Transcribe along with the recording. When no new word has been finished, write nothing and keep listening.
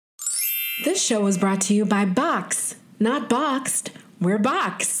This show was brought to you by Box. Not Boxed. We're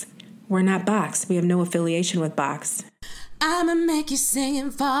Box. We're not Box. We have no affiliation with Box. I'ma make you sing in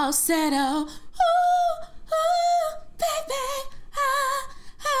falsetto. Ooh, ooh, baby. Ah,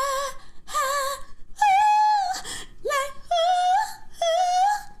 ah, ah, ooh, like, ooh,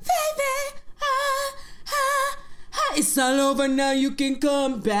 ooh, baby. Ah, ah, ah. It's all over now, you can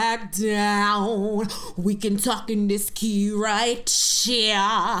come back down. We can talk in this key right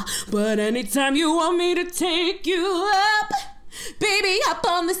here. But anytime you want me to take you up, baby, up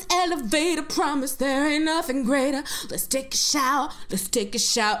on this elevator, promise there ain't nothing greater. Let's take a shower, let's take a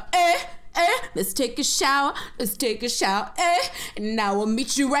shower, let's take a shower, let's take a shower, and now I'll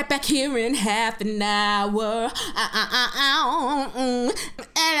meet you right back here in half an hour.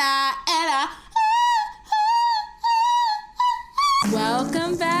 Ella.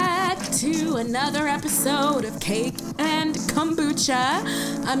 Welcome back to another episode of Cake and Kombucha.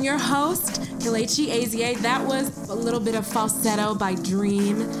 I'm your host, Kelechi Azie. That was a little bit of falsetto by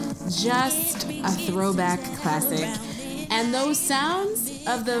Dream, just a throwback classic. And those sounds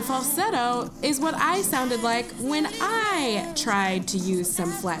of the falsetto is what I sounded like when I tried to use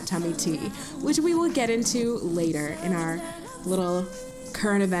some flat tummy tea, which we will get into later in our little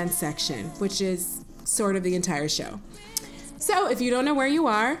current events section, which is sort of the entire show. So if you don't know where you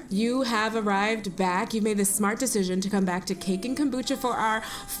are, you have arrived back. You've made the smart decision to come back to Cake and Kombucha for our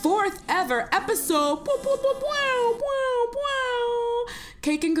 4th ever episode.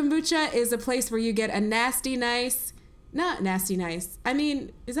 Cake and Kombucha is a place where you get a nasty nice, not nasty nice. I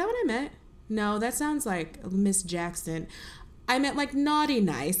mean, is that what I meant? No, that sounds like Miss Jackson. I meant like naughty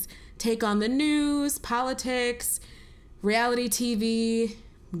nice. Take on the news, politics, reality TV,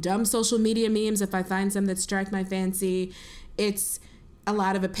 dumb social media memes if I find some that strike my fancy. It's a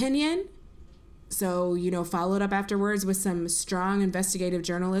lot of opinion, so, followed up afterwards with some strong investigative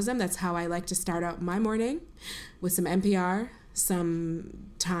journalism. That's how I like to start out my morning, with some NPR, some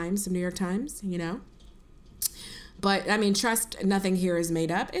Times, some New York Times, But, trust, nothing here is made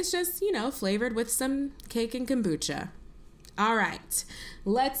up. It's just, flavored with some cake and kombucha. All right,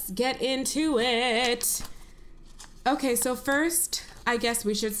 let's get into it. Okay, so first, I guess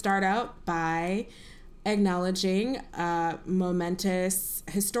we should start out by acknowledging a momentous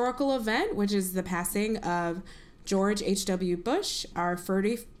historical event, which is the passing of George H.W. Bush, our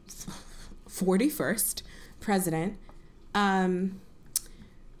 41st president. So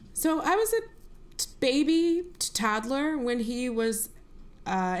I was a baby toddler when he was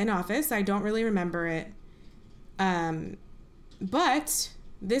in office. I don't really remember it. But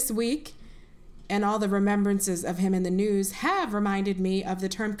this week, and all the remembrances of him in the news have reminded me of the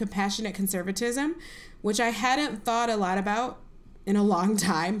term compassionate conservatism, which I hadn't thought a lot about in a long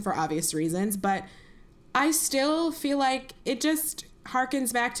time for obvious reasons, but I still feel like it just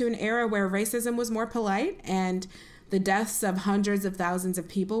harkens back to an era where racism was more polite and the deaths of hundreds of thousands of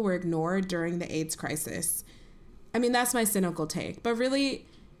people were ignored during the AIDS crisis. That's my cynical take, but really,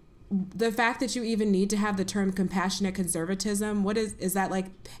 the fact that you even need to have the term compassionate conservatism, what is that like,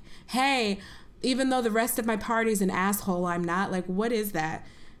 hey, even though the rest of my party's an asshole, I'm not? Like, what is that?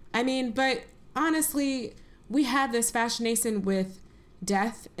 But honestly, we have this fascination with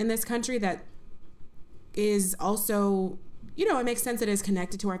death in this country that is also, it makes sense that it is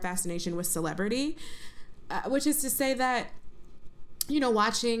connected to our fascination with celebrity, which is to say that,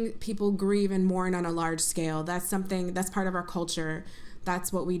 watching people grieve and mourn on a large scale, that's part of our culture.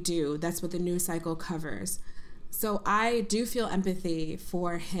 That's what we do. That's what the news cycle covers. So I do feel empathy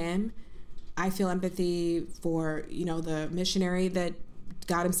for him. I feel empathy for, the missionary that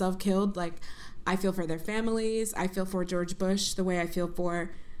got himself killed. Like, I feel for their families. I feel for George Bush the way I feel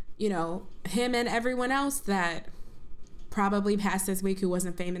for, him and everyone else that probably passed this week who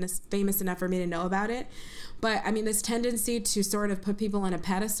wasn't famous enough for me to know about it. But, this tendency to sort of put people on a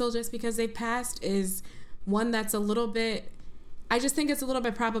pedestal just because they've passed is one that's I just think it's a little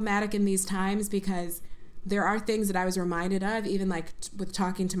bit problematic in these times, because there are things that I was reminded of, even like with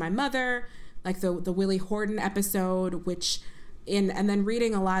talking to my mother, like the Willie Horton episode, and then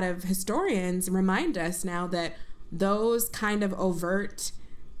reading a lot of historians remind us now that those kind of overt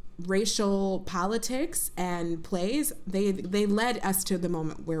racial politics and plays, they led us to the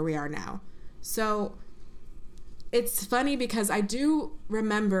moment where we are now. So it's funny because I do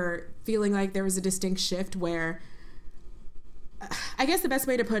remember feeling like there was a distinct shift where, I guess the best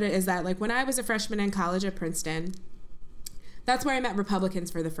way to put it is that, like, when I was a freshman in college at Princeton, that's where I met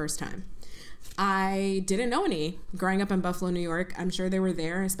Republicans for the first time. I didn't know any growing up in Buffalo, New York. I'm sure they were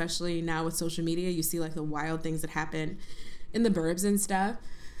there, especially now with social media. You see, like, the wild things that happen in the burbs and stuff.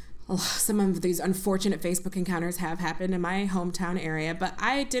 some of these unfortunate Facebook encounters have happened in my hometown area, but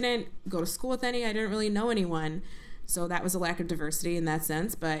I didn't go to school with any. I didn't really know anyone. So that was a lack of diversity in that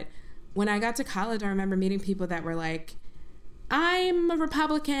sense. But when I got to college, I remember meeting people that were like, I'm a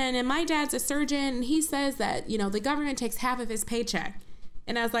Republican and my dad's a surgeon and he says that, you know, the government takes half of his paycheck.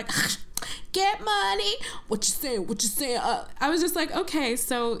 And I was like, get money. What you saying? What you saying? I was just like, okay,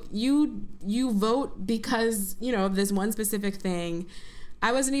 so you vote because, you know, of this one specific thing.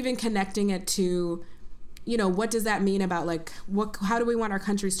 I wasn't even connecting it to, you know, what does that mean about like, how do we want our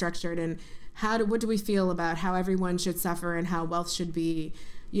country structured, and what do we feel about how everyone should suffer and how wealth should be,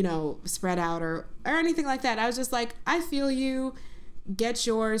 you know, spread out or anything like that. I was just like, I feel you, get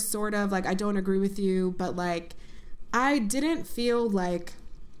yours, sort of, like, I don't agree with you, but like, I didn't feel like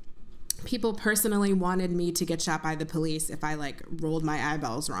people personally wanted me to get shot by the police if I like rolled my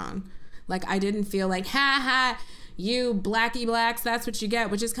eyeballs wrong. Like, I didn't feel like, ha, you blacky blacks, that's what you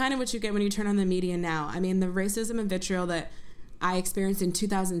get, which is kind of what you get when you turn on the media now. I mean, the racism and vitriol that I experienced in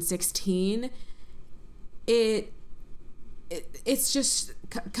 2016, it's just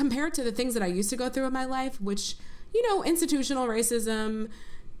compared to the things that I used to go through in my life, which, you know, institutional racism,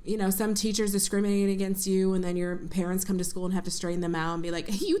 you know, some teachers discriminating against you, and then your parents come to school and have to straighten them out and be like,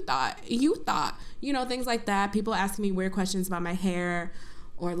 hey, you thought, you know, things like that. People asking me weird questions about my hair,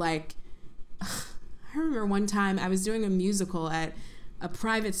 or like, I remember one time I was doing a musical at a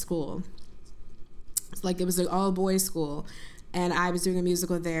private school. It's like, it was an all boys school, and I was doing a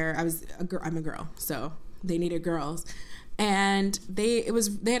musical there. I'm a girl, so they needed girls, and they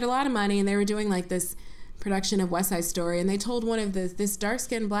had a lot of money, and they were doing like this production of West Side Story, and they told one of this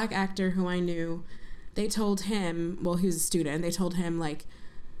dark-skinned black actor who I knew, they told him, well, he was a student, they told him like,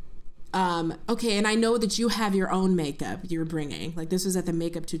 okay, and I know that you have your own makeup you're bringing. Like, this was at the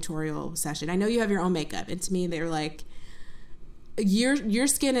makeup tutorial session. I know you have your own makeup. And to me, they were like, your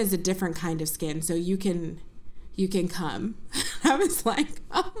skin is a different kind of skin, so you can come. I was like,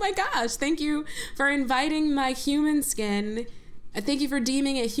 oh my gosh, thank you for inviting my human skin. Thank you for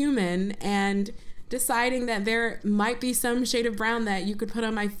deeming it human and deciding that there might be some shade of brown that you could put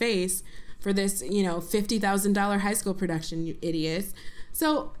on my face for this, you know, $50,000 high school production, you idiots.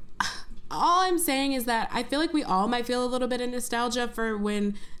 So all I'm saying is that I feel like we all might feel a little bit of nostalgia for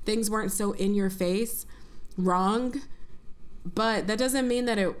when things weren't so in your face wrong, but that doesn't mean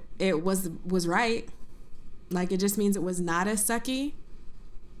that it was right. Like, it just means it was not as sucky.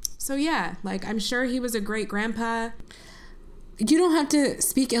 So yeah, like, I'm sure he was a great grandpa. You don't have to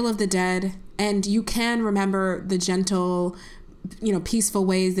speak ill of the dead, and you can remember the gentle, you know, peaceful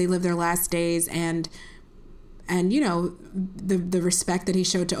ways they lived their last days, and you know, the respect that he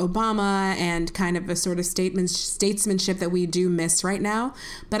showed to Obama, and kind of a sort of statesmanship that we do miss right now.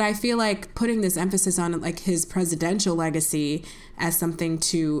 But I feel like putting this emphasis on like his presidential legacy as something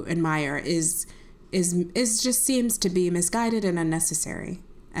to admire is just seems to be misguided and unnecessary,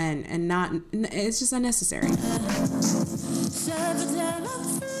 and not, it's just unnecessary.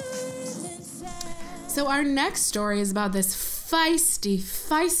 So our next story is about this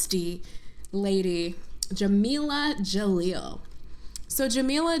feisty lady, Jameela Jamil. So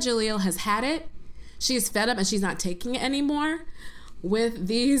Jameela Jamil has had it. She's fed up and she's not taking it anymore with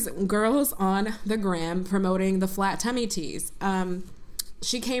these girls on the gram promoting the flat tummy teas.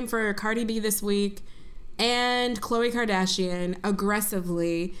 She came for Cardi B this week and Khloe Kardashian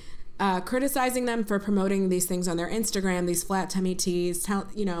aggressively criticizing them for promoting these things on their Instagram, these flat tummy teas.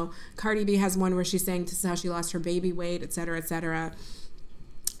 You know, Cardi B has one where she's saying this is how she lost her baby weight, et cetera, et cetera.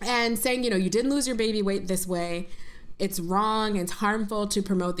 And saying, you know, you didn't lose your baby weight this way. It's wrong. It's harmful to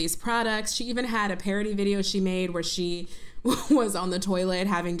promote these products. She even had a parody video she made where she was on the toilet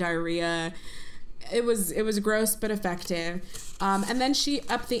having diarrhea. It was gross but effective. And then she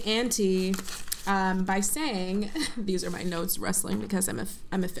upped the ante by saying, these are my notes rustling because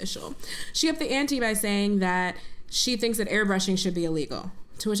I'm official. She upped the ante by saying that she thinks that airbrushing should be illegal.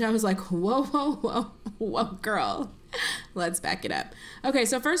 To which I was like, whoa, girl. Let's back it up. Okay,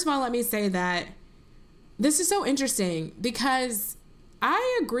 so first of all, let me say that this is so interesting because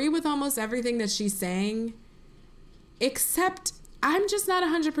I agree with almost everything that she's saying, except I'm just not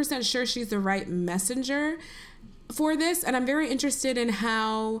 100% sure she's the right messenger for this. And I'm very interested in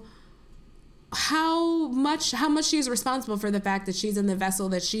how much she is responsible for the fact that she's in the vessel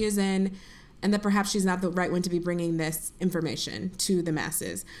that she is in, and that perhaps she's not the right one to be bringing this information to the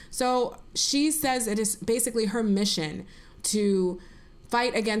masses. So she says it is basically her mission to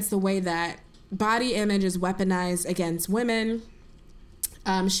fight against the way that body image is weaponized against women.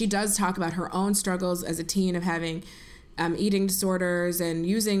 She does talk about her own struggles as a teen of having eating disorders and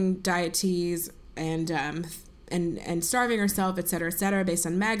using diet teas and and starving herself, et cetera, based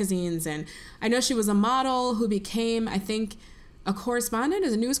on magazines. And I know she was a model who became, I think, a correspondent,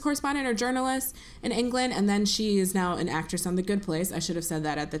 as a news correspondent or journalist in England. And then she is now an actress on The Good Place. I should have said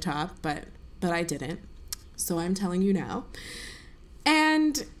that at the top, but I didn't. So I'm telling you now.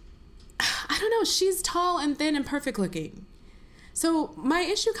 And I don't know, she's tall and thin and perfect looking. So my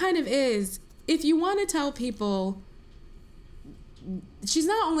issue kind of is, if you want to tell people, she's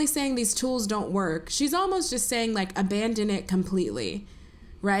not only saying these tools don't work, she's almost just saying like abandon it completely,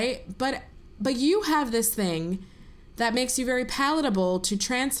 right? But you have this thing that makes you very palatable to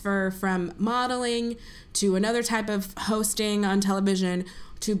transfer from modeling to another type of hosting on television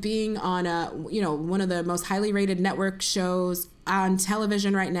to being on one of the most highly rated network shows on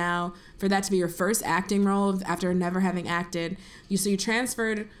television right now, for that to be your first acting role after never having acted. So you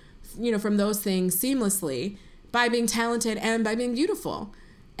transferred, from those things seamlessly by being talented and by being beautiful.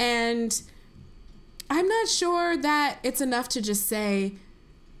 And I'm not sure that it's enough to just say,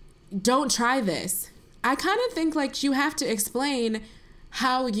 don't try this. I kind of think like you have to explain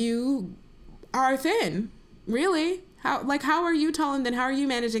how you are thin, really. How are you tall and thin? How are you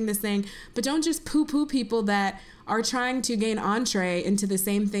managing this thing? But don't just poo-poo people that are trying to gain entree into the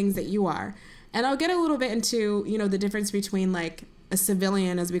same things that you are. And I'll get a little bit into, the difference between like a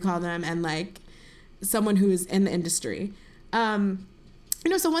civilian, as we call them, and like someone who's in the industry.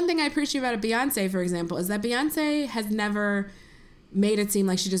 So one thing I appreciate about Beyonce, for example, is that Beyonce has never made it seem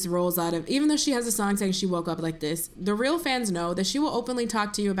like she just rolls out of, even though she has a song saying she woke up like this, the real fans know that she will openly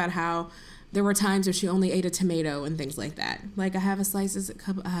talk to you about how there were times where she only ate a tomato and things like that. Like, I have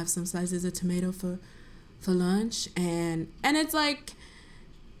some slices of tomato for lunch, and it's like,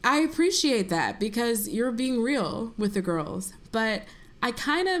 I appreciate that because you're being real with the girls. But I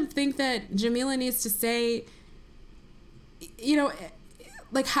kind of think that Jamila needs to say,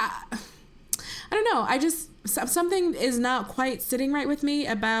 like, how, I don't know. I just, something is not quite sitting right with me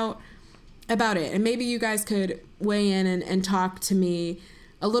about it. And maybe you guys could weigh in and talk to me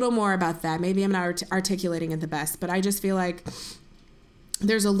a little more about that. Maybe I'm not articulating it the best, but I just feel like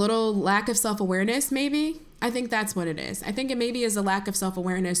there's a little lack of self-awareness, maybe. I think that's what it is. I think it maybe is a lack of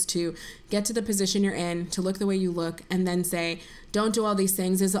self-awareness to get to the position you're in, to look the way you look, and then say, don't do all these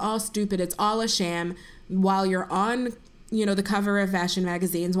things. It's all stupid. It's all a sham, while you're on, the cover of fashion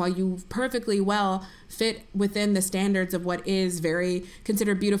magazines, while you perfectly well fit within the standards of what is very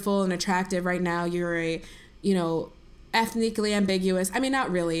considered beautiful and attractive right now. You're a, ethnically ambiguous. I mean,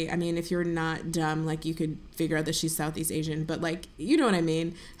 not really. I mean, if you're not dumb, like, you could figure out that she's Southeast Asian, but like, you know what I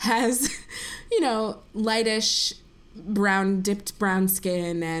mean? Has, lightish dipped brown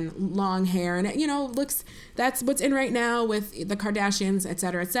skin and long hair, and looks, that's what's in right now with the Kardashians, et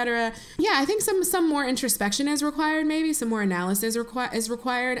cetera, et cetera. Yeah, I think some more introspection is required, maybe some more analysis is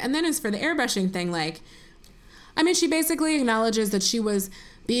required. And then as for the airbrushing thing, like, I mean, she basically acknowledges that she was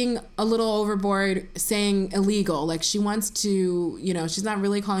being a little overboard, saying illegal. Like, she wants to, she's not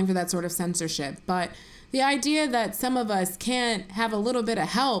really calling for that sort of censorship. But the idea that some of us can't have a little bit of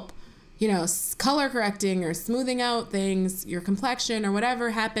help, color correcting or smoothing out things, your complexion or whatever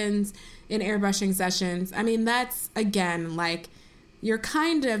happens in airbrushing sessions. I mean, that's, again, like, you're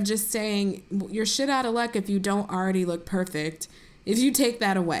kind of just saying you're shit out of luck if you don't already look perfect, if you take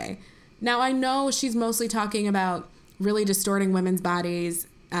that away. Now, I know she's mostly talking about really distorting women's bodies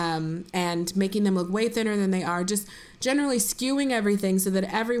and making them look way thinner than they are, just generally skewing everything so that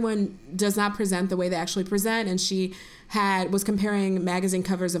everyone does not present the way they actually present. And she was comparing magazine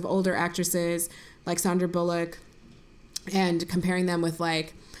covers of older actresses like Sandra Bullock and comparing them with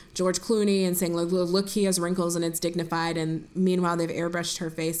like George Clooney and saying, look, he has wrinkles and it's dignified. And meanwhile, they've airbrushed her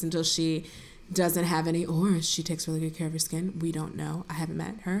face until she doesn't have any, or she takes really good care of her skin. We don't know. I haven't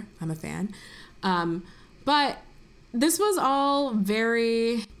met her. I'm a fan. But this was all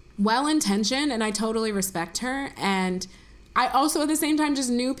very well-intentioned, and I totally respect her. And I also, at the same time, just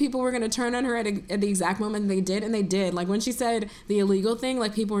knew people were going to turn on her at the exact moment they did, and they did. Like, when she said the illegal thing,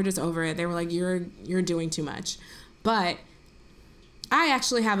 like, people were just over it. They were like, you're doing too much. But I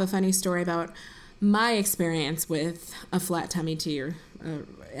actually have a funny story about my experience with a flat tummy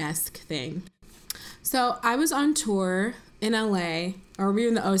tea-esque thing. So I was on tour in LA, or we were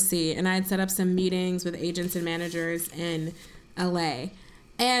in the OC, and I had set up some meetings with agents and managers in LA.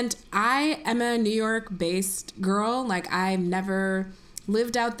 And I am a New York-based girl. Like, I've never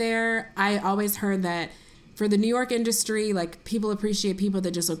lived out there. I always heard that for the New York industry, like, people appreciate people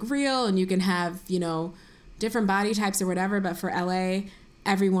that just look real, and you can have, different body types or whatever. But for LA,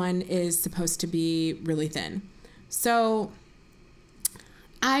 everyone is supposed to be really thin. So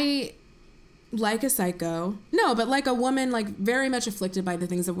I, like a psycho, no, but like a woman, like, very much afflicted by the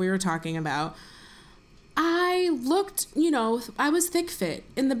things that we were talking about, I looked, I was thick fit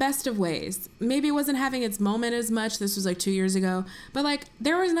in the best of ways. Maybe it wasn't having its moment as much. This was like 2 years ago. But like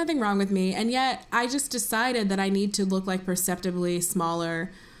there was nothing wrong with me. And yet I just decided that I need to look like perceptibly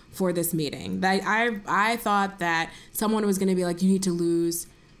smaller for this meeting. That I thought that someone was going to be like, you need to lose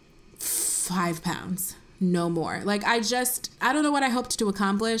 5 pounds, no more. Like I don't know what I hoped to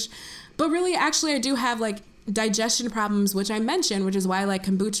accomplish. But really, actually, I do have like digestion problems, which I mentioned, which is why I like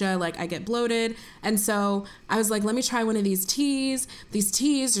kombucha. Like I get bloated. And so I was like, let me try one of these teas. These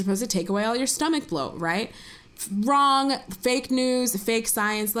teas are supposed to take away all your stomach bloat, right? Wrong, fake news, fake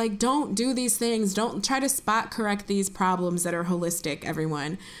science. Like don't do these things. Don't try to spot correct these problems that are holistic,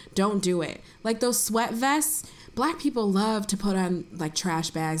 everyone. Don't do it. Like those sweat vests, Black people love to put on like trash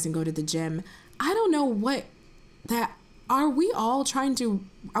bags and go to the gym. I don't know what that... Are we all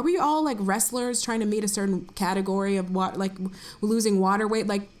like wrestlers trying to meet a certain category of what, like losing water weight?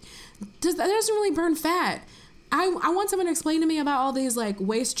 Like, that doesn't really burn fat. I want someone to explain to me about all these like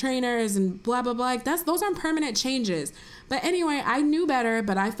waist trainers and blah, blah, blah. Like those aren't permanent changes. But anyway, I knew better,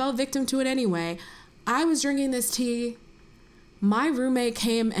 but I fell victim to it anyway. I was drinking this tea. My roommate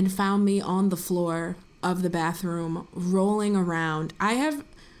came and found me on the floor of the bathroom, rolling around. I have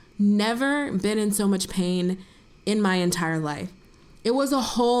never been in so much pain in my entire life. It was a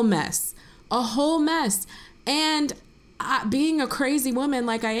whole mess. And being a crazy woman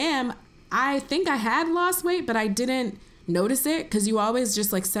like I am, I think I had lost weight, but I didn't notice it because you always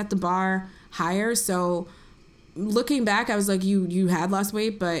just like set the bar higher. So looking back, I was like, you had lost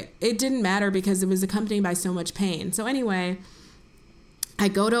weight, but it didn't matter because it was accompanied by so much pain. So anyway, I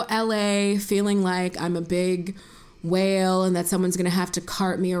go to LA feeling like I'm a big whale and that someone's going to have to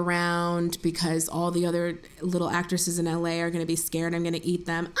cart me around because all the other little actresses in LA are going to be scared I'm going to eat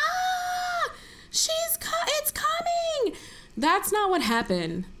them. It's coming. That's not what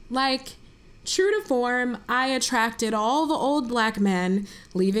happened. Like, true to form, I attracted all the old Black men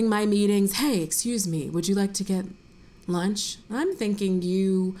leaving my meetings. Hey, excuse me, would you like to get lunch? I'm thinking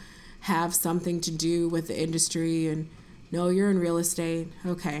you have something to do with the industry and no, you're in real estate.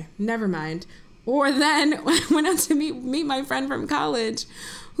 Okay, never mind. Or then I went out to meet my friend from college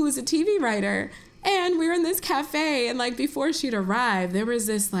who was a TV writer. And we were in this cafe. And like before she'd arrived, there was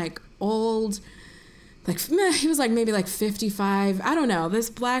this like old, like he was like maybe like 55. I don't know.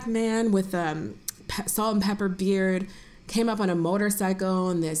 This Black man with salt and pepper beard came up on a motorcycle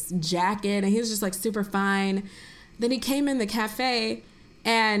and this jacket. And he was just like super fine. Then he came in the cafe.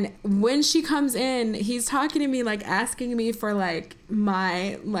 And when she comes in, he's talking to me, like asking me for like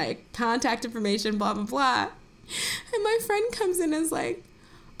my like contact information, blah, blah, blah. And my friend comes in and is like,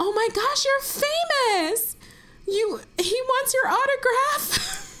 oh my gosh, you're famous. He wants your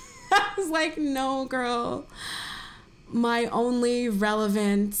autograph. I was like, no, girl. My only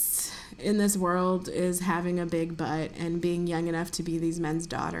relevance in this world is having a big butt and being young enough to be these men's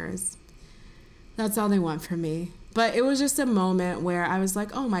daughters. That's all they want from me. But it was just a moment where I was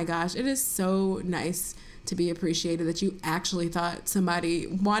like, oh my gosh, it is so nice to be appreciated that you actually thought somebody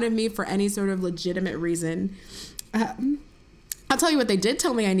wanted me for any sort of legitimate reason. I'll tell you what they did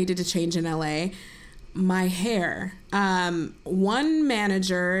tell me I needed to change in LA. My hair. One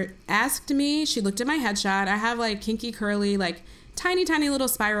manager asked me, she looked at my headshot. I have like kinky curly, like tiny, tiny little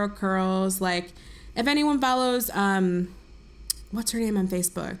spiral curls. Like if anyone follows, what's her name on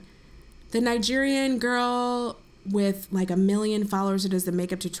Facebook? The Nigerian girl with like 1 million followers who does the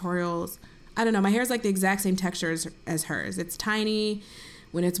makeup tutorials. I don't know. My hair is like the exact same texture as hers. It's tiny.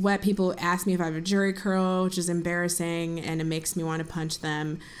 When it's wet, people ask me if I have a jury curl, which is embarrassing, and it makes me want to punch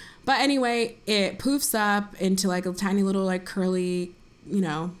them. But anyway, it poofs up into like a tiny little like curly,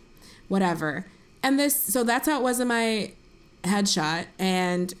 whatever. And so that's how it was in my headshot.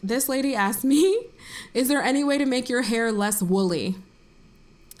 And this lady asked me, is there any way to make your hair less woolly?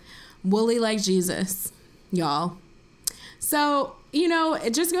 Woolly like Jesus, y'all. So,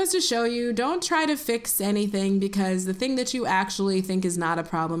 it just goes to show you, don't try to fix anything because the thing that you actually think is not a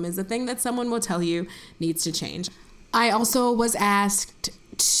problem is the thing that someone will tell you needs to change. I also was asked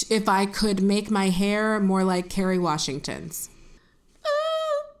if I could make my hair more like Kerry Washington's.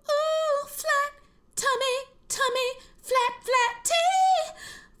 Ooh, flat tummy, flat, flat tea.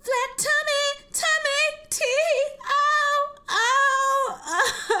 Flat tummy, tea.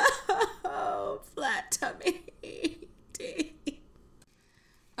 Oh, flat tummy, tea.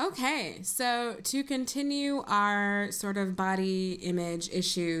 Okay, so to continue our sort of body image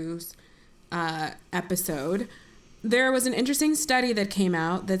issues episode, there was an interesting study that came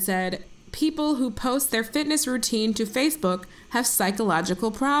out that said people who post their fitness routine to Facebook have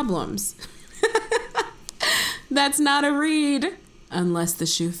psychological problems. That's not a read unless the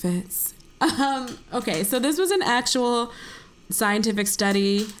shoe fits. Okay, so this was an actual scientific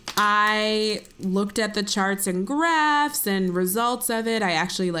study. I looked at the charts and graphs and results of it. I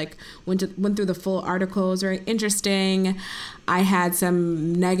actually went through the full article. It was very interesting. I had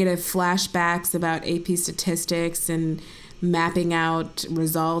some negative flashbacks about AP statistics and mapping out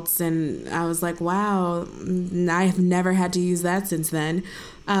results, and I was like, wow, I have never had to use that since then.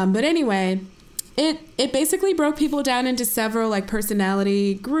 But anyway, it basically broke people down into several like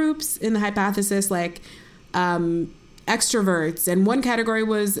personality groups in the hypothesis, like extroverts, and one category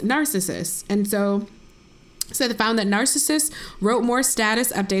was narcissists. And so they found that narcissists wrote more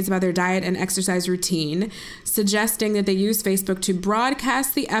status updates about their diet and exercise routine, suggesting that they use Facebook to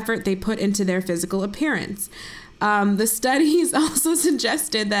broadcast the effort they put into their physical appearance. The studies also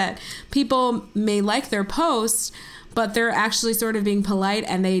suggested that people may like their posts, but they're actually sort of being polite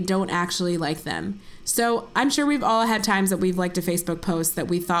and they don't actually like them. So I'm sure we've all had times that we've liked a Facebook post that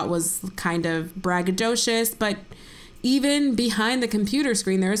we thought was kind of braggadocious, but even behind the computer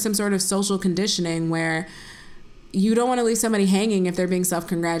screen, there is some sort of social conditioning where you don't want to leave somebody hanging if they're being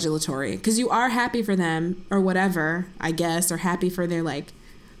self-congratulatory, because you are happy for them or whatever, I guess, or happy for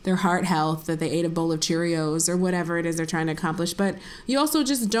their heart health, that they ate a bowl of Cheerios or whatever it is they're trying to accomplish. But you also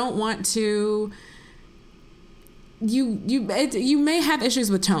just don't want to, you may have issues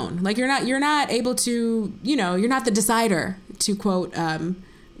with tone. Like you're not able to, you're not the decider, to quote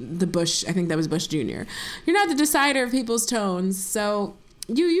the Bush, I think that was Bush Jr. You're not the decider of people's tones. So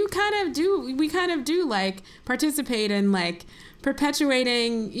we kind of do like participate in like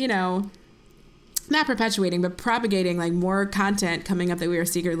perpetuating, not perpetuating, but propagating like more content coming up that we are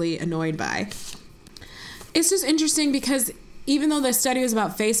secretly annoyed by. It's just interesting because even though the study was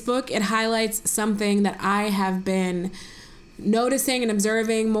about Facebook, it highlights something that I have been noticing and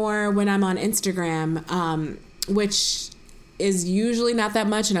observing more when I'm on Instagram, which is usually not that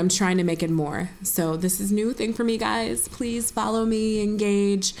much, and I'm trying to make it more. So this is a new thing for me, guys. Please follow me,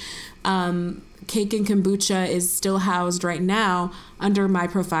 engage. Cake and Kombucha is still housed right now under my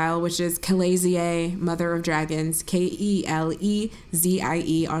profile, which is Kelezie, Mother of Dragons, Kelezie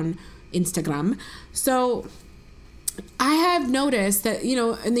on Instagram. So I have noticed that,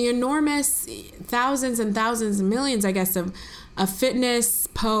 in the enormous thousands and thousands and millions, I guess, of fitness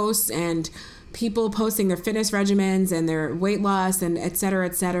posts and people posting their fitness regimens and their weight loss and et cetera,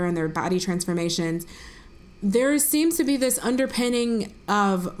 and their body transformations, there seems to be this underpinning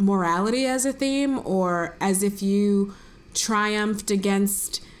of morality as a theme, or as if you triumphed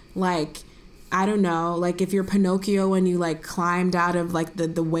against, like, I don't know, like if you're Pinocchio when you like climbed out of like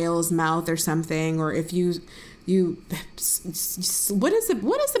the whale's mouth or something, or if you what is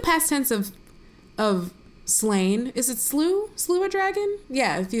the past tense of slain? Is it slew a dragon?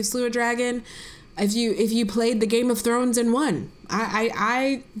 Yeah, if you slew a dragon, if you played the Game of Thrones and won.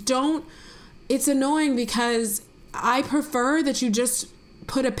 I don't. It's annoying because I prefer that you just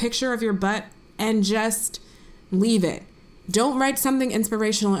put a picture of your butt and just leave it. Don't write something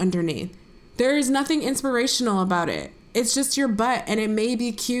inspirational underneath. There is nothing inspirational about it. It's just your butt, and it may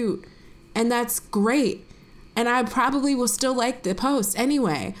be cute, and that's great. And I probably will still like the post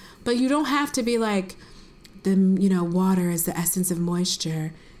anyway, but you don't have to be like, water is the essence of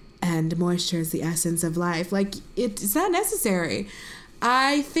moisture and moisture is the essence of life. Like, it's not necessary.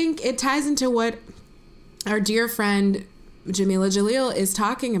 I think it ties into what our dear friend Jamila Jalil is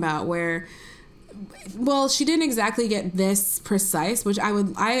talking about, where, well, she didn't exactly get this precise, which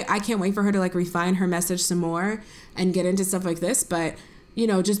I can't wait for her to like refine her message some more and get into stuff like this. But,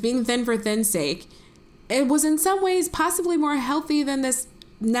 just being thin for thin's sake, it was in some ways possibly more healthy than this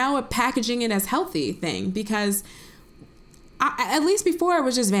now packaging it as healthy thing, because at least before it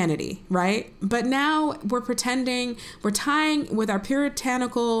was just vanity, right? But now we're pretending, we're tying with our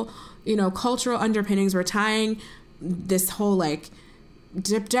puritanical, cultural underpinnings, we're tying this whole like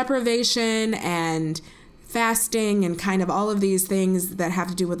deprivation and fasting and kind of all of these things that have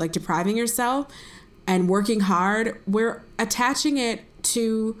to do with like depriving yourself and working hard. We're attaching it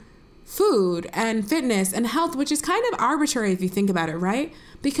to food and fitness and health, which is kind of arbitrary if you think about it, right?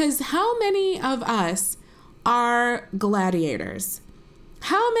 Because how many of us are gladiators?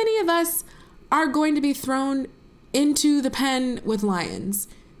 How many of us are going to be thrown into the pen with lions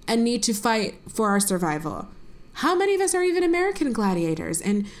and need to fight for our survival? How many of us are even American gladiators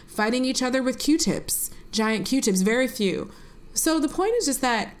and fighting each other with Q-tips, giant Q-tips? Very few. So the point is just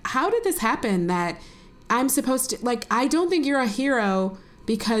that, how did this happen that I'm supposed to, like, I don't think you're a hero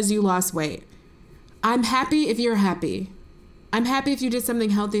because you lost weight. I'm happy if you're happy. I'm happy if you did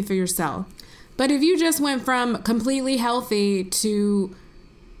something healthy for yourself. But if you just went from completely healthy to,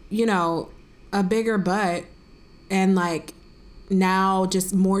 a bigger butt and like now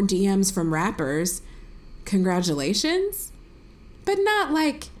just more DMs from rappers. Congratulations. But not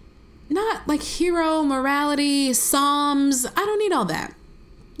like hero morality, Psalms. I don't need all that.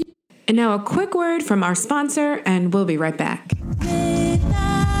 And now a quick word from our sponsor, and we'll be right back.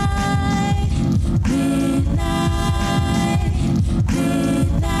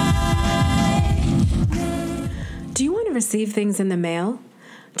 Do you want to receive things in the mail?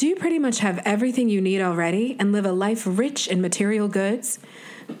 Do you pretty much have everything you need already and live a life rich in material goods?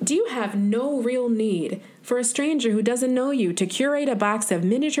 Do you have no real need for a stranger who doesn't know you to curate a box of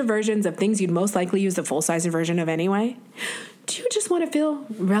miniature versions of things you'd most likely use the full-size version of anyway? Do you just want to feel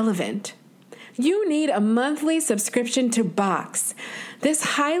relevant? You need a monthly subscription to Box. This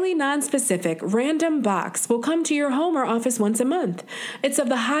highly non-specific, random box will come to your home or office once a month. It's of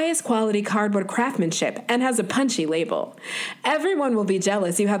the highest quality cardboard craftsmanship and has a punchy label. Everyone will be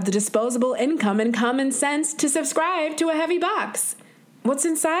jealous you have the disposable income and common sense to subscribe to a heavy box. What's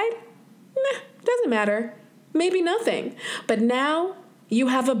inside? Doesn't matter. Maybe nothing. But now you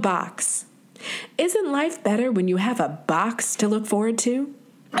have a box. Isn't life better when you have a box to look forward to?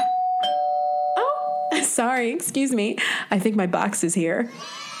 Sorry, excuse me. I think my box is here.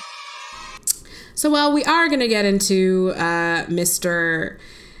 So, well, we are going to get into Mr.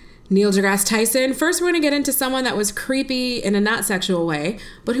 Neil deGrasse Tyson. First, we're going to get into someone that was creepy in a not sexual way,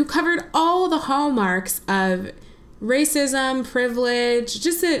 but who covered all the hallmarks of racism, privilege,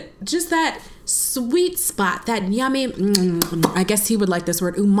 just that sweet spot, that yummy, I guess he would like this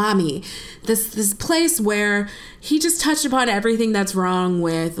word, umami. This place where he just touched upon everything that's wrong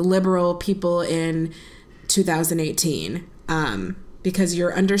with liberal people in 2018. Because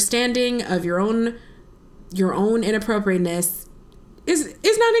your understanding of your own inappropriateness is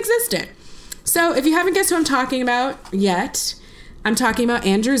non-existent. So if you haven't guessed who I'm talking about yet, I'm talking about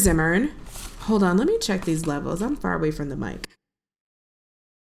Andrew Zimmern. Hold on, let me check these levels. I'm far away from the mic.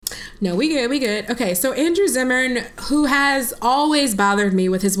 No, we good. Okay, so Andrew Zimmern, who has always bothered me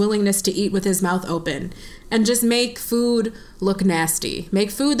with his willingness to eat with his mouth open and just make food look nasty. Make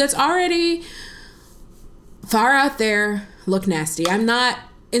food that's already far out there look nasty. I'm not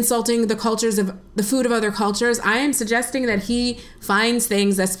insulting the cultures of the food of other cultures. I am suggesting that he finds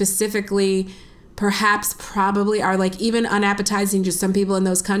things that specifically probably are like even unappetizing to some people in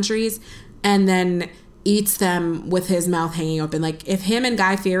those countries and then eats them with his mouth hanging open. Like if him and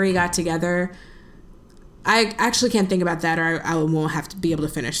Guy Fieri got together, I actually can't think about that or I won't have to be able to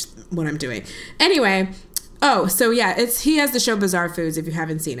finish what I'm doing. Anyway, so yeah, he has the show Bizarre Foods if you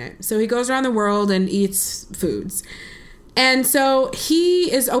haven't seen it. So he goes around the world and eats foods. And so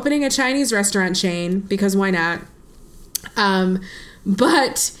he is opening a Chinese restaurant chain because why not?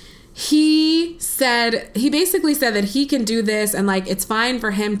 But he basically said that he can do this and like it's fine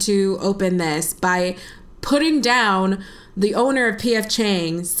for him to open this by putting down the owner of PF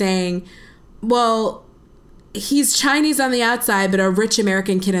Chang, saying, well, he's Chinese on the outside but a rich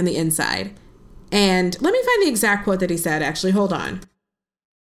American kid on the inside. And let me find the exact quote that he said, actually. Hold on.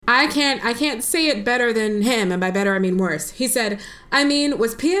 I can't say it better than him, and by better I mean worse. He said,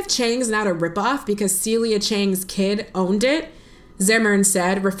 was PF Chang's not a ripoff because Celia Chang's kid owned it? Zimmern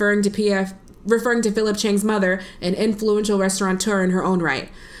said, referring to Philip Chang's mother, an influential restaurateur in her own right.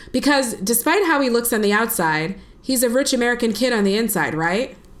 Because despite how he looks on the outside, he's a rich American kid on the inside,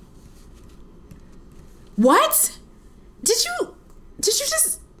 right? What? Did you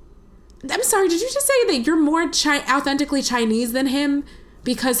just say that you're more authentically Chinese than him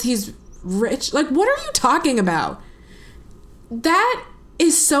because he's rich? Like, what are you talking about? That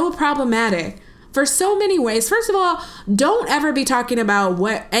is so problematic. For so many ways. First of all, don't ever be talking about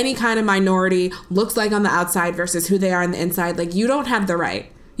what any kind of minority looks like on the outside versus who they are on the inside. Like, you don't have the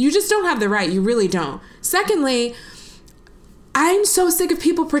right. You just don't have the right. You really don't. Secondly, I'm so sick of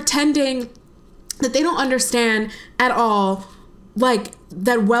people pretending that they don't understand at all, like,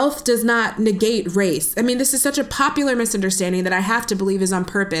 that wealth does not negate race. I mean, this is such a popular misunderstanding that I have to believe is on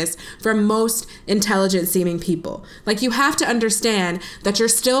purpose for most intelligent seeming people. Like, you have to understand that you're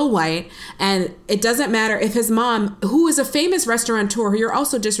still white and it doesn't matter if his mom, who is a famous restaurateur who you're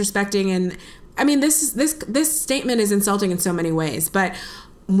also disrespecting, and I mean, this statement is insulting in so many ways, but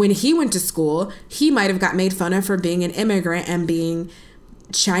when he went to school, he might have got made fun of for being an immigrant and being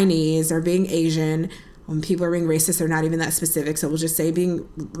Chinese or being Asian. When people are being racist, they're not even that specific. So we'll just say being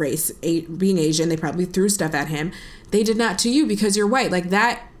Asian, they probably threw stuff at him. They did not to you because you're white. Like,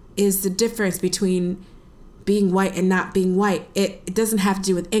 that is the difference between being white and not being white. It doesn't have to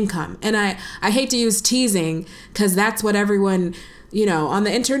do with income. And I hate to use teasing because that's what everyone, on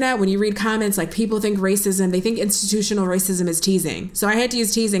the internet, when you read comments, like people think racism, they think institutional racism is teasing. So I hate to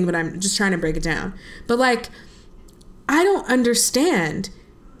use teasing, but I'm just trying to break it down. But like, I don't understand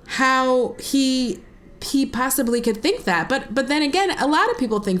how he possibly could think that. But then again, a lot of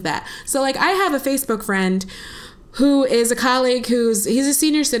people think that. So like, I have a Facebook friend who is a colleague he's a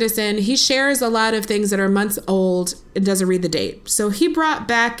senior citizen. He shares a lot of things that are months old and doesn't read the date. So he brought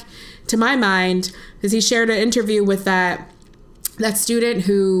back to my mind, because he shared an interview with that student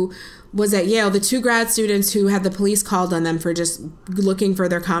who was at Yale, the 2 grad students who had the police called on them for just looking for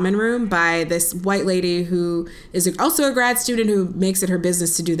their common room by this white lady who is also a grad student who makes it her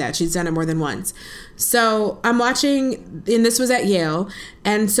business to do that. She's done it more than once. So I'm watching, and this was at Yale.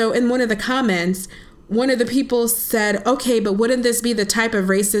 And so in one of the comments, one of the people said, okay, but wouldn't this be the type of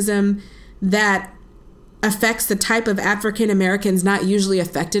racism that affects the type of African Americans not usually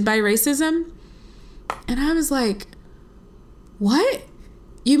affected by racism? And I was like, what?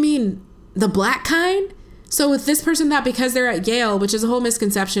 You mean the black kind? So with this person thought because they're at Yale, which is a whole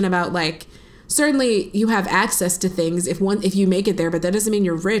misconception about, like, certainly you have access to things if you make it there, but that doesn't mean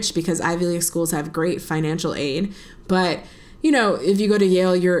you're rich, because Ivy League schools have great financial aid. But, you know, if you go to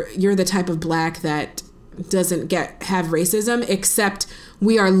Yale, you're the type of black that doesn't have racism, except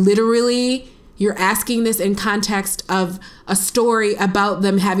we are literally, you're asking this in context of a story about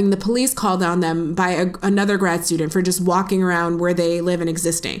them having the police called on them by another grad student for just walking around where they live and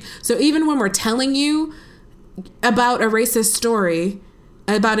existing. So even when we're telling you about a racist story,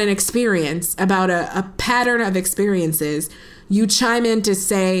 about an experience, about a pattern of experiences, you chime in to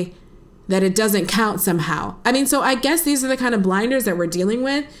say that it doesn't count somehow. I mean, so I guess these are the kind of blinders that we're dealing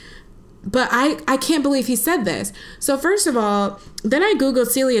with. But I can't believe he said this. So first of all, then I Googled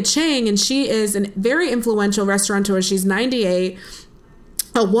Celia Chang, and she is a very influential restaurateur. She's 98,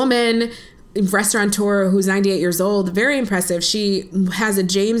 a woman restaurateur who's 98 years old, very impressive. She has a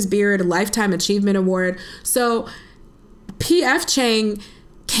James Beard Lifetime Achievement Award. So P.F. Chang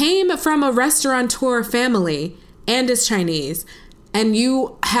came from a restaurateur family and is Chinese. And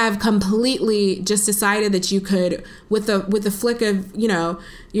you have completely just decided that you could, with the flick of, you know,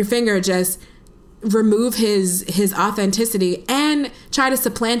 your finger, just remove his authenticity and try to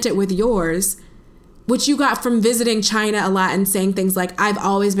supplant it with yours, which you got from visiting China a lot and saying things like, I've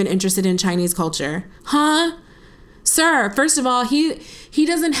always been interested in Chinese culture. Huh? Sir, first of all, he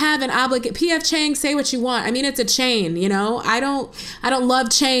doesn't have an obligation. P.F. Chang, say what you want. I mean, it's a chain, you know? I don't love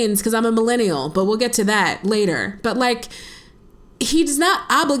chains because I'm a millennial, but we'll get to that later. But like, he's not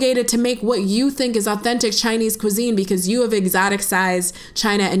obligated to make what you think is authentic Chinese cuisine because you have exoticized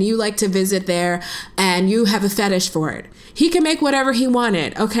China and you like to visit there and you have a fetish for it. He can make whatever he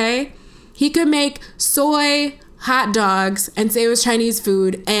wanted, okay? He could make soy hot dogs and say it was Chinese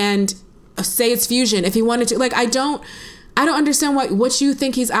food and say it's fusion if he wanted to. Like, I don't understand what you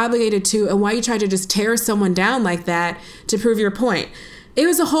think he's obligated to and why you try to just tear someone down like that to prove your point. It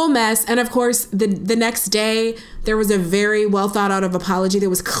was a whole mess. And of course, the next day, there was a very well thought out of apology that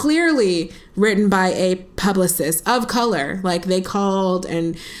was clearly written by a publicist of color. Like, they called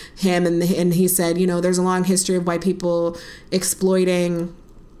him and he said, you know, there's a long history of white people exploiting,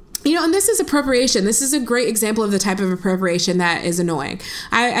 you know, and this is appropriation. This is a great example of the type of appropriation that is annoying.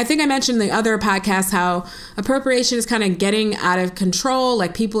 I think I mentioned in the other podcast how appropriation is kind of getting out of control.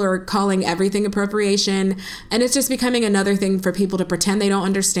 Like, people are calling everything appropriation, and it's just becoming another thing for people to pretend they don't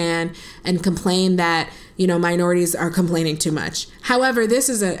understand and complain that, you know, minorities are complaining too much. However, this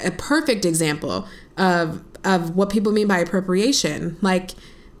is a perfect example of what people mean by appropriation. Like,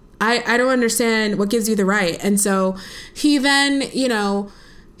 I don't understand what gives you the right. And so he then, you know,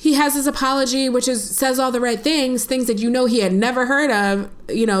 he has his apology, which says all the right things that you know he had never heard of,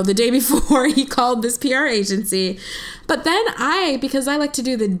 you know, the day before he called this PR agency. But then because I like to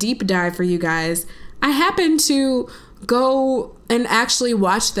do the deep dive for you guys, I happened to go and actually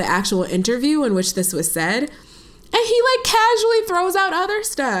watch the actual interview in which this was said. And he like casually throws out other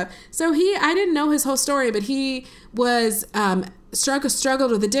stuff. So I didn't know his whole story, but he was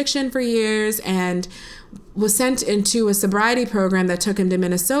struggled with addiction for years and was sent into a sobriety program that took him to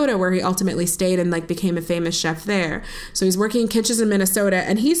Minnesota, where he ultimately stayed and like became a famous chef there. So he's working in kitchens in Minnesota,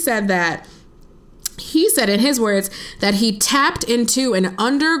 and he said in his words that he tapped into an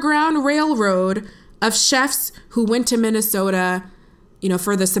underground railroad of chefs who went to Minnesota, you know,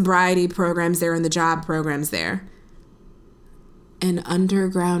 for the sobriety programs there and the job programs there. An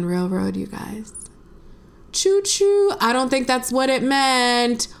underground railroad, you guys. Choo choo. I don't think that's what it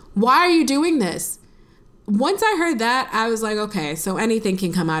meant. Why are you doing this? Once I heard that, I was like, okay, so anything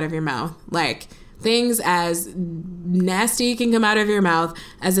can come out of your mouth. Like, things as nasty can come out of your mouth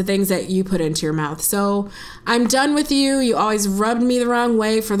as the things that you put into your mouth. So I'm done with you. You always rubbed me the wrong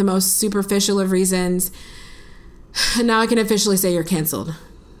way for the most superficial of reasons. And now I can officially say you're canceled.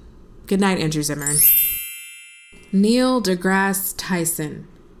 Good night, Andrew Zimmern. Neil deGrasse Tyson.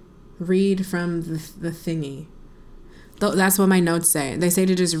 Read from the thingy. That's what my notes say. They say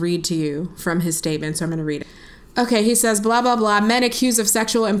to just read to you from his statement, so I'm going to read it. Okay, he says, blah, blah, blah. Men accused of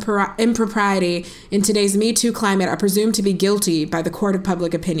sexual impropriety in today's Me Too climate are presumed to be guilty by the court of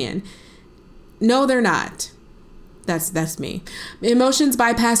public opinion. No, they're not. That's me. Emotions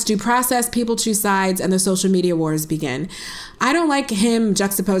bypass due process, people choose sides, and the social media wars begin. I don't like him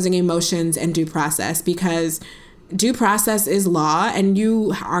juxtaposing emotions and due process, because due process is law and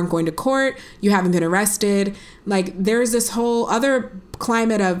you aren't going to court. You haven't been arrested. Like, there's this whole other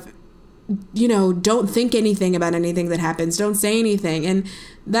climate of, don't think anything about anything that happens. Don't say anything. And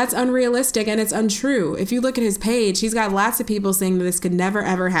that's unrealistic and it's untrue. If you look at his page, he's got lots of people saying that this could never,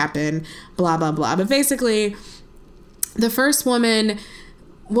 ever happen, blah, blah, blah. But basically, the first woman,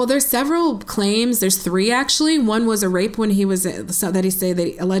 well, there's several claims. There's 3, actually. One was a rape when he was, that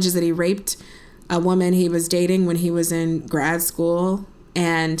he alleges that he raped a woman he was dating when he was in grad school.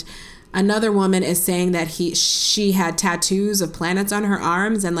 And another woman is saying that she had tattoos of planets on her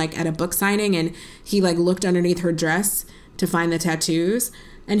arms, and like at a book signing, and he like looked underneath her dress to find the tattoos.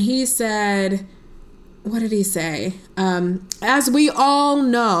 And he said, what did he say? As we all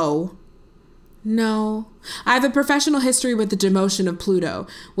know, no. I have a professional history with the demotion of Pluto,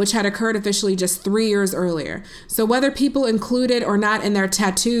 which had occurred officially just 3 years earlier. So whether people included or not in their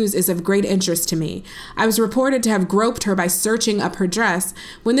tattoos is of great interest to me. I was reported to have groped her by searching up her dress,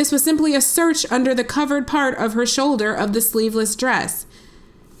 when this was simply a search under the covered part of her shoulder of the sleeveless dress.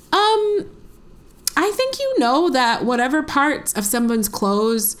 I think that whatever parts of someone's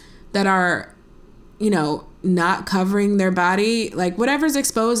clothes that are, not covering their body, like whatever's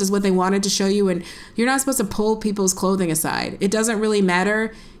exposed is what they wanted to show you, and you're not supposed to pull people's clothing aside. It doesn't really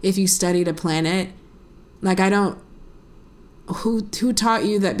matter if you studied a planet. Like, who taught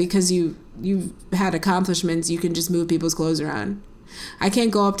you that because you've had accomplishments you can just move people's clothes around? I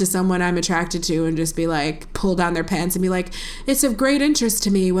can't go up to someone I'm attracted to and just be like, pull down their pants and be like, it's of great interest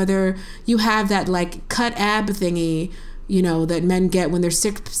to me whether you have that like cut ab thingy, that men get when their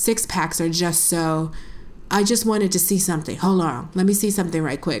six packs are just so. I just wanted to see something. Hold on. Let me see something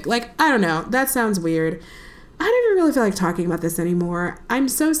right quick. Like, I don't know. That sounds weird. I don't even really feel like talking about this anymore. I'm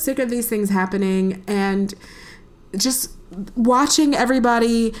so sick of these things happening and just watching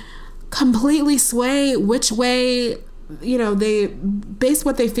everybody completely sway which way, they base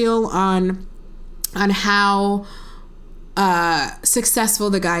what they feel on how successful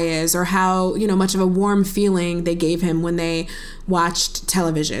the guy is, or how much of a warm feeling they gave him when they watched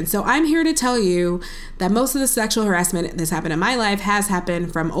television. So I'm here to tell you that most of the sexual harassment that's happened in my life has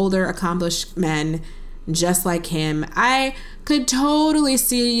happened from older, accomplished men just like him. I could totally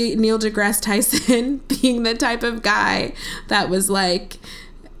see Neil deGrasse Tyson being the type of guy that was like,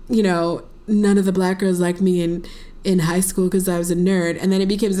 none of the black girls like me in high school because I was a nerd, and then he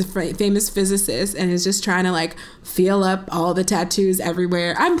becomes a famous physicist and is just trying to like feel up all the tattoos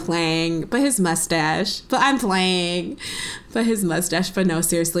everywhere. I'm playing, but his mustache. But no,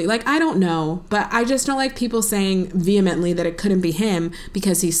 seriously, like, I don't know, but I just don't like people saying vehemently that it couldn't be him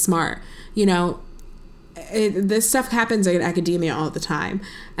because he's smart. This stuff happens in academia all the time.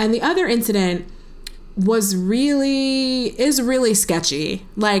 And the other incident is really sketchy.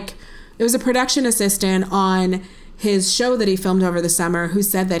 Like, it was a production assistant on his show that he filmed over the summer who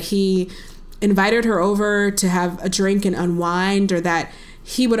said that he invited her over to have a drink and unwind, or that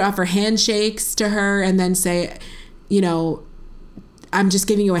he would offer handshakes to her and then say, I'm just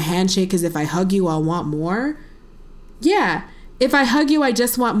giving you a handshake because if I hug you, I'll want more. Yeah, if I hug you, I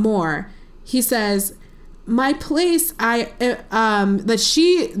just want more. He says, my place, that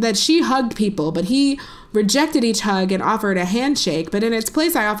she hugged people, but he rejected each hug and offered a handshake. But in its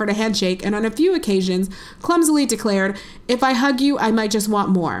place, I offered a handshake, and on a few occasions clumsily declared, if I hug you, I might just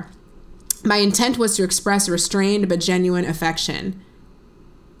want more. My intent was to express restrained but genuine affection.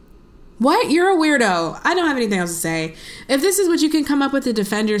 What? You're a weirdo. I don't have anything else to say. If this is what you can come up with to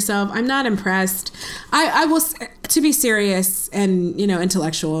defend yourself, I'm not impressed. I will, to be serious and,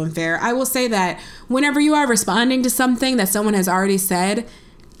 intellectual and fair, I will say that whenever you are responding to something that someone has already said,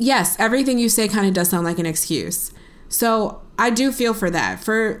 yes, everything you say kind of does sound like an excuse. So I do feel for that.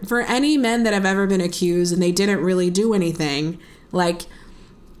 For any men that have ever been accused and they didn't really do anything, like,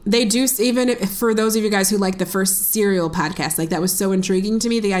 they do, even if, for those of you guys who like the first Serial podcast, like, that was so intriguing to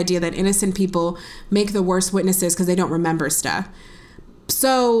me, the idea that innocent people make the worst witnesses because they don't remember stuff.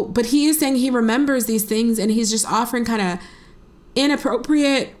 So, but he is saying he remembers these things and he's just offering kind of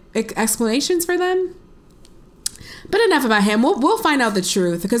inappropriate explanations for them. But enough about him. We'll find out the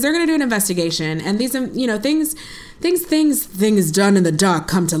truth because they're going to do an investigation, and these, things done in the dark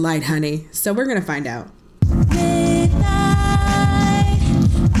come to light, honey. So we're going to find out.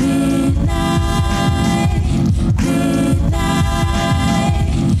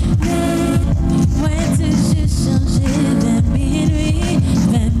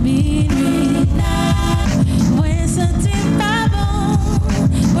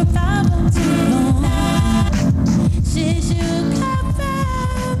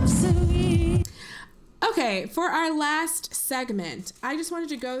 segment, I just wanted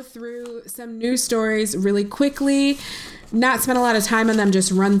to go through some news stories really quickly, not spend a lot of time on them,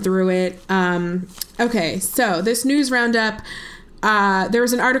 just run through it. Okay, so this news roundup, there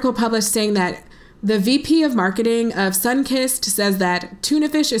was an article published saying that the VP of marketing of Sunkist says that tuna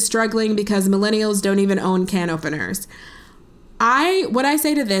fish is struggling because millennials don't even own can openers. What I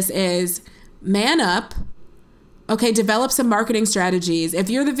say to this is, man up. Okay, develop some marketing strategies. If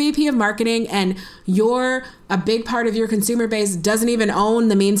you're the VP of marketing and a big part of your consumer base doesn't even own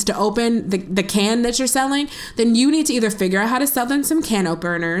the means to open the can that you're selling, then you need to either figure out how to sell them some can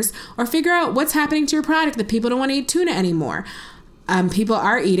openers or figure out what's happening to your product that people don't want to eat tuna anymore. People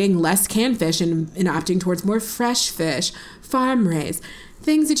are eating less canned fish and opting towards more fresh fish, farm raised,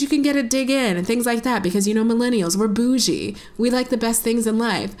 things that you can get a dig in and things like that, because, millennials, we're bougie. We like the best things in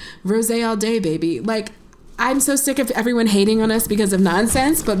life. Rosé all day, baby. Like, I'm so sick of everyone hating on us because of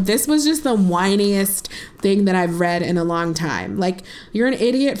nonsense, but this was just the whiniest thing that I've read in a long time. Like, you're an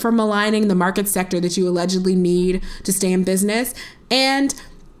idiot for maligning the market sector that you allegedly need to stay in business. And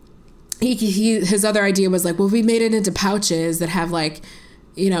his other idea was like, well, we made it into pouches that have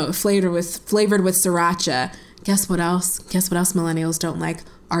flavored with sriracha. Guess what else? Millennials don't like?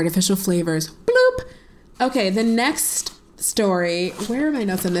 Artificial flavors. Bloop. Okay, the next story. Where are my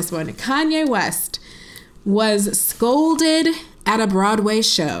notes on this one? Kanye West was scolded at a Broadway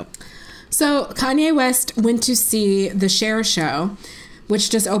show. So Kanye West went to see the Cher show, which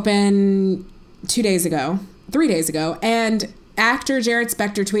just opened 3 days ago. And actor Jarrett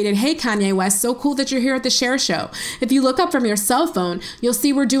Spector tweeted, "Hey Kanye West, so cool that you're here at the Cher show. If you look up from your cell phone, you'll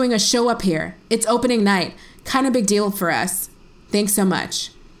see we're doing a show up here. It's opening night. Kind of big deal for us. Thanks so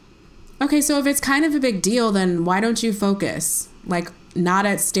much." Okay, so if it's kind of a big deal, then why don't you focus? Like, not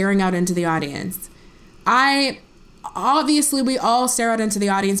at staring out into the audience. Obviously we all stare out into the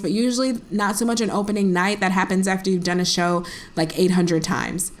audience, but usually not so much an opening night. That happens after you've done a show like 800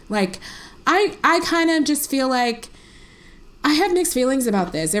 times. Like, I kind of just feel like I have mixed feelings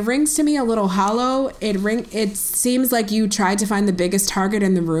about this. It rings to me a little hollow. It seems like you tried to find the biggest target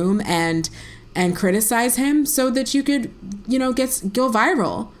in the room and criticize him so that you could, go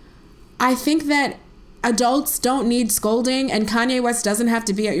viral. I think that adults don't need scolding, and Kanye West doesn't have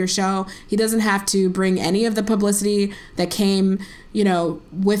to be at your show. He doesn't have to bring any of the publicity that came,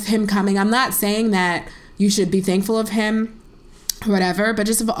 with him coming. I'm not saying that you should be thankful of him, whatever, but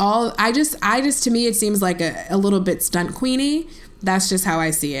just to me, it seems like a little bit stunt queeny. That's just how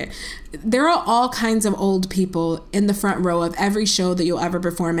I see it. There are all kinds of old people in the front row of every show that you'll ever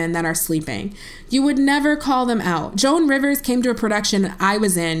perform in that are sleeping. You would never call them out. Joan Rivers came to a production I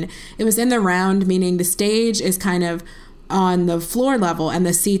was in. It was in the round, meaning the stage is kind of on the floor level and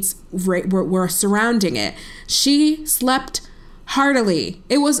the seats were surrounding it. She slept heartily.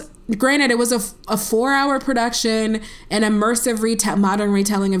 It was a 4-hour production, an immersive modern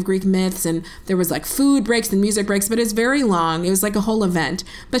retelling of Greek myths, and there was like food breaks and music breaks, but it's very long. It was like a whole event.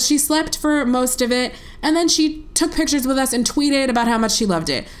 But she slept for most of it, and then she took pictures with us and tweeted about how much she loved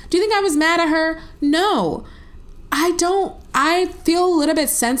it. Do you think I was mad at her? No. I don't. I feel a little bit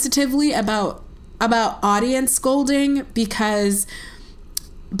sensitively about audience scolding, because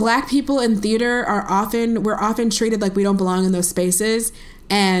Black people in theater we're often treated like we don't belong in those spaces.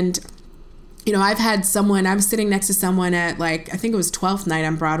 And, I was sitting next to someone at I think it was 12th night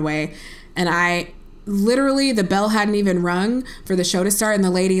on Broadway, and the bell hadn't even rung for the show to start. And the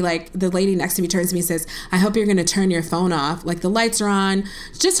lady next to me turns to me and says, "I hope you're going to turn your phone off. Like, the lights are on."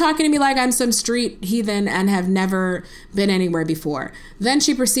 Just talking to me like I'm some street heathen and have never been anywhere before. Then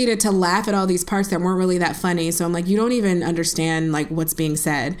she proceeded to laugh at all these parts that weren't really that funny. So I'm like, you don't even understand what's being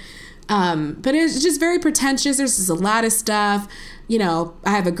said. But it's just very pretentious. There's just a lot of stuff. I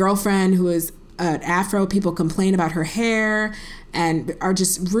have a girlfriend who is an Afro. People complain about her hair and are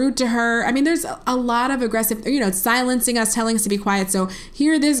just rude to her. I mean, there's a lot of aggressive, silencing us, telling us to be quiet. So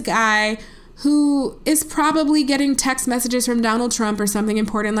here, this guy who is probably getting text messages from Donald Trump or something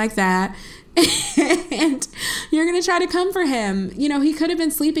important like that, and you're going to try to come for him. He could have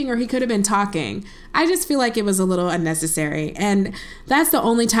been sleeping or he could have been talking. I just feel like it was a little unnecessary. And that's the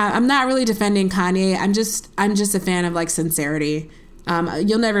only time. I'm not really defending Kanye. I'm just a fan of sincerity.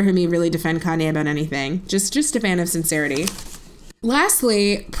 You'll never hear me really defend Kanye about anything. Just a fan of sincerity.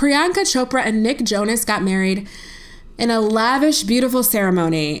 Lastly, Priyanka Chopra and Nick Jonas got married in a lavish, beautiful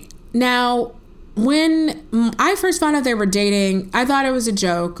ceremony. Now, when I first found out they were dating, I thought it was a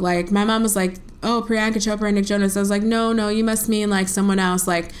joke. My mom was like, "Oh, Priyanka Chopra and Nick Jonas." I was like, no, you must mean someone else.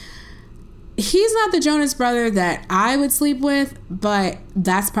 He's not the Jonas brother that I would sleep with, but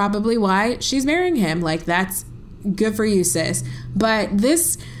that's probably why she's marrying him. That's good for you, sis. But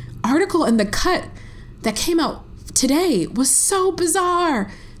this article in The Cut that came out today was so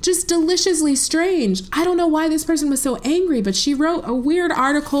bizarre, just deliciously strange. I don't know why this person was so angry, but she wrote a weird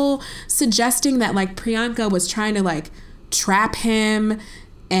article suggesting that like Priyanka was trying to like trap him,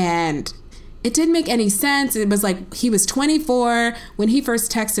 and it didn't make any sense. It was like he was 24 when he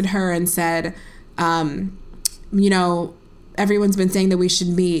first texted her and said, you know, everyone's been saying that we should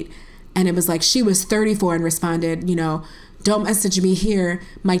meet. And it was like she was 34 and responded, you know, don't message me here.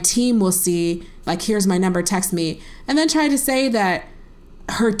 My team will see. Like, here's my number. Text me. And then tried to say that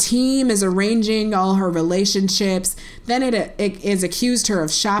her team is arranging all her relationships. Then it is accused her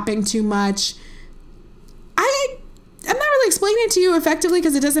of shopping too much. I'm not really explaining it to you effectively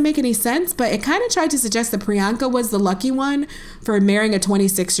because it doesn't make any sense, but it kind of tried to suggest that Priyanka was the lucky one for marrying a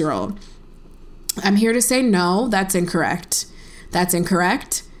 26-year-old. I'm here to say no, that's incorrect. That's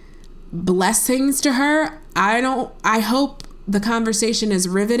incorrect. Blessings to her. I hope the conversation is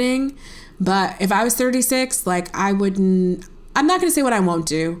riveting, but if I was 36, like I'm not going to say what I won't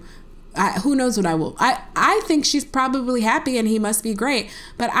do. Who knows what I will. I think she's probably happy and he must be great,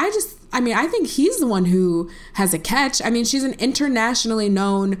 but I think he's the one who has a catch. I mean, she's an internationally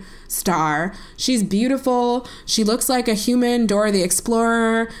known star. She's beautiful. She looks like a human Dora the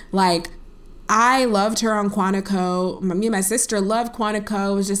Explorer. Like, I loved her on Quantico. Me and my sister loved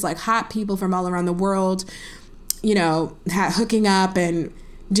Quantico. It was just like hot people from all around the world, you know, hooking up and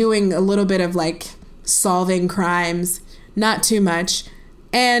doing a little bit of like solving crimes, not too much.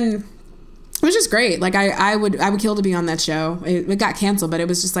 And it was just great. Like I would kill to be on that show. It got canceled, but it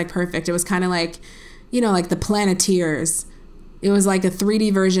was just like perfect. It was kind of like, you know, like the Planeteers. It was like a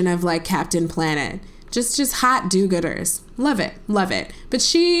 3D version of like Captain Planet. Just hot do-gooders. Love it. Love it. But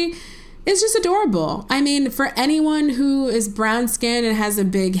she is just adorable. I mean, for anyone who is brown skinned and has a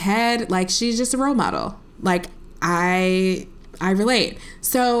big head, like she's just a role model. Like I relate.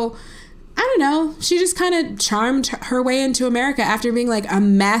 So I don't know. She just kind of charmed her way into America after being like a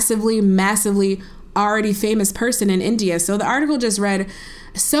massively, massively already famous person in India. So the article just read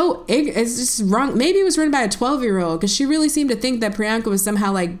it's just wrong. Maybe it was written by a 12-year-old because she really seemed to think that Priyanka was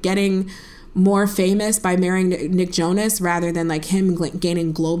somehow like getting more famous by marrying Nick Jonas rather than like him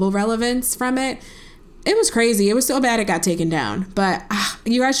gaining global relevance from it. It was crazy. It was so bad it got taken down. But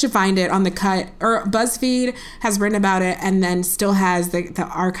you guys should find it on The Cut, or BuzzFeed has written about it and then still has the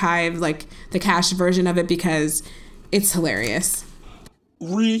archive, like the cached version of it, because it's hilarious.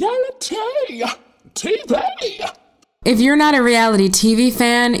 Reality TV. If you're not a reality TV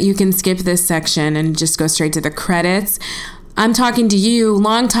fan, you can skip this section and just go straight to the credits. I'm talking to you,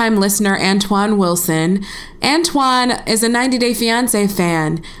 longtime listener Antoine Wilson. Antoine is a 90 Day Fiancé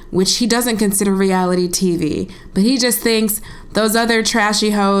fan, which he doesn't consider reality TV, but he just thinks those other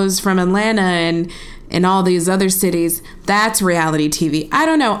trashy hoes from Atlanta and all these other cities, that's reality TV. I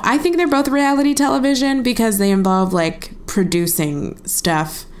don't know. I think they're both reality television because they involve like producing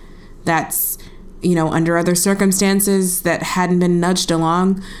stuff that's, you know, under other circumstances that hadn't been nudged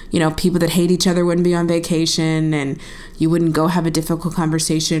along. You know, people that hate each other wouldn't be on vacation, and you wouldn't go have a difficult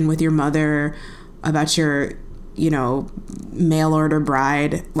conversation with your mother about your, you know, mail order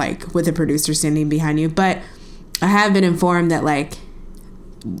bride, like with a producer standing behind you. But I have been informed that, like,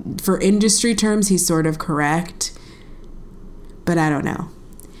 for industry terms, he's sort of correct. But I don't know.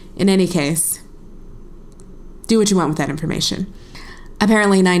 In any case, do what you want with that information.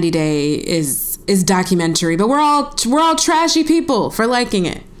 Apparently 90 Day is documentary, but we're all trashy people for liking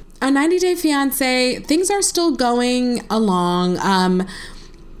it. A 90 Day Fiancé, things are still going along.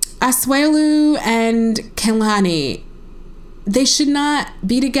 Asuelu and Kehlani, they should not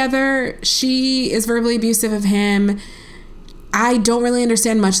be together. She is verbally abusive of him. I don't really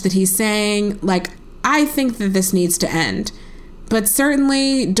understand much that he's saying. Like, I think that this needs to end. But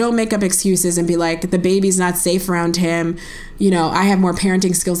certainly don't make up excuses and be like, the baby's not safe around him. You know, I have more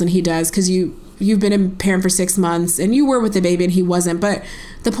parenting skills than he does because you've been a parent for 6 months and you were with the baby and he wasn't. But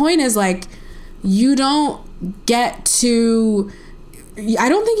the point is, like, you don't get to... I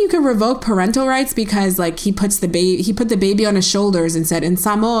don't think you can revoke parental rights because, like, he put the baby on his shoulders and said, in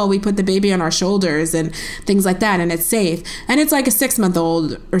Samoa, we put the baby on our shoulders and things like that, and it's safe. And it's like a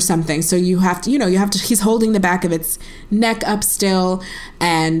 6-month-old or something. So you have to, he's holding the back of its neck up still.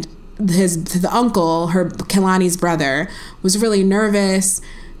 And the uncle, Kehlani's brother, was really nervous.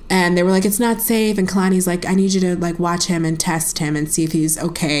 And they were like, it's not safe. And Kehlani's like, I need you to, like, watch him and test him and see if he's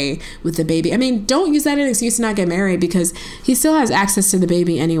okay with the baby. I mean, don't use that as an excuse to not get married because he still has access to the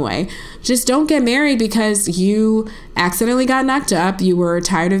baby anyway. Just don't get married because you accidentally got knocked up. You were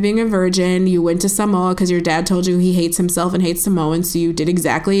tired of being a virgin. You went to Samoa because your dad told you he hates himself and hates Samoans. So you did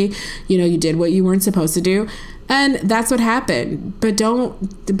exactly, you did what you weren't supposed to do. And that's what happened. Then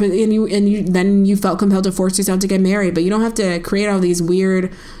you felt compelled to force yourself to get married, but you don't have to create all these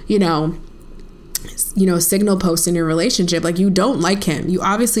weird, signal posts in your relationship. Like, you don't like him. You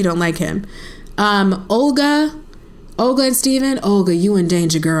obviously don't like him. Olga and Steven. Olga, you in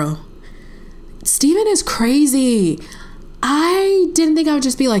danger, girl. Steven is crazy. I didn't think I would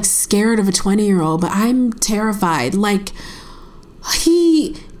just be like scared of a 20-year-old, but I'm terrified. Like,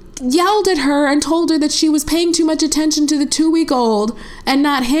 he yelled at her and told her that she was paying too much attention to the 2-week-old and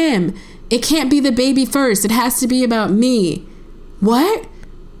not him. It can't be the baby first. It has to be about me. What?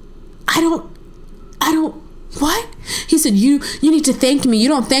 What? He said, you need to thank me. You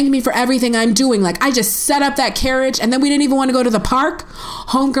don't thank me for everything I'm doing. Like, I just set up that carriage and then we didn't even want to go to the park.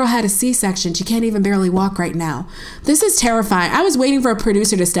 Homegirl had a C-section. She can't even barely walk right now. This is terrifying. I was waiting for a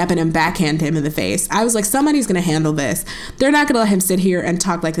producer to step in and backhand him in the face. I was like, somebody's going to handle this. They're not going to let him sit here and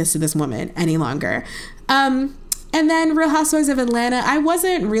talk like this to this woman any longer. And then Real Housewives of Atlanta, I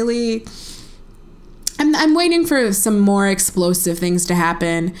wasn't really... I'm waiting for some more explosive things to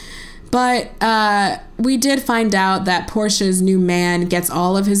happen. But we did find out that Portia's new man gets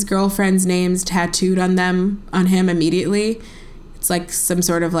all of his girlfriends' names tattooed on him immediately. It's like some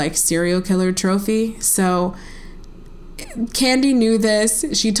sort of like serial killer trophy. So Kandi knew this.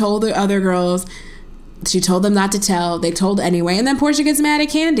 She told the other girls. She told them not to tell. They told anyway. And then Portia gets mad at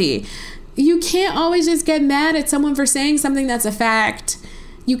Kandi. You can't always just get mad at someone for saying something that's a fact.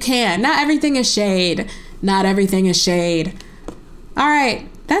 You can't. Not everything is shade. Not everything is shade. All right.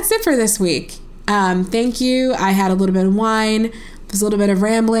 That's it for this week. Thank you. I had a little bit of wine. There's a little bit of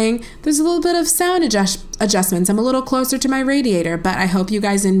rambling. There's a little bit of sound adjustments. I'm a little closer to my radiator, but I hope you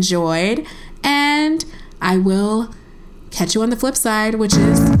guys enjoyed. And I will catch you on the flip side, which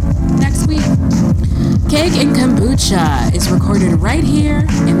is next week. Cake and Kombucha is recorded right here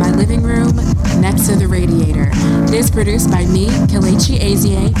in my living room next to the radiator. It is produced by me, Kelechi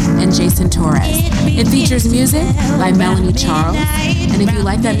Ezie, and Jason Torres. It features music by Melanie Charles. And if you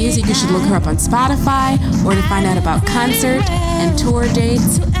like that music, you should look her up on Spotify, or to find out about concert and tour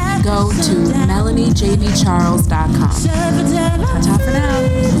dates, go to melaniejvcharles.com. Ta-ta for now.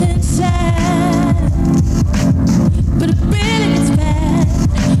 But it really gets bad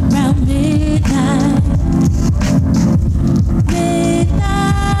around midnight.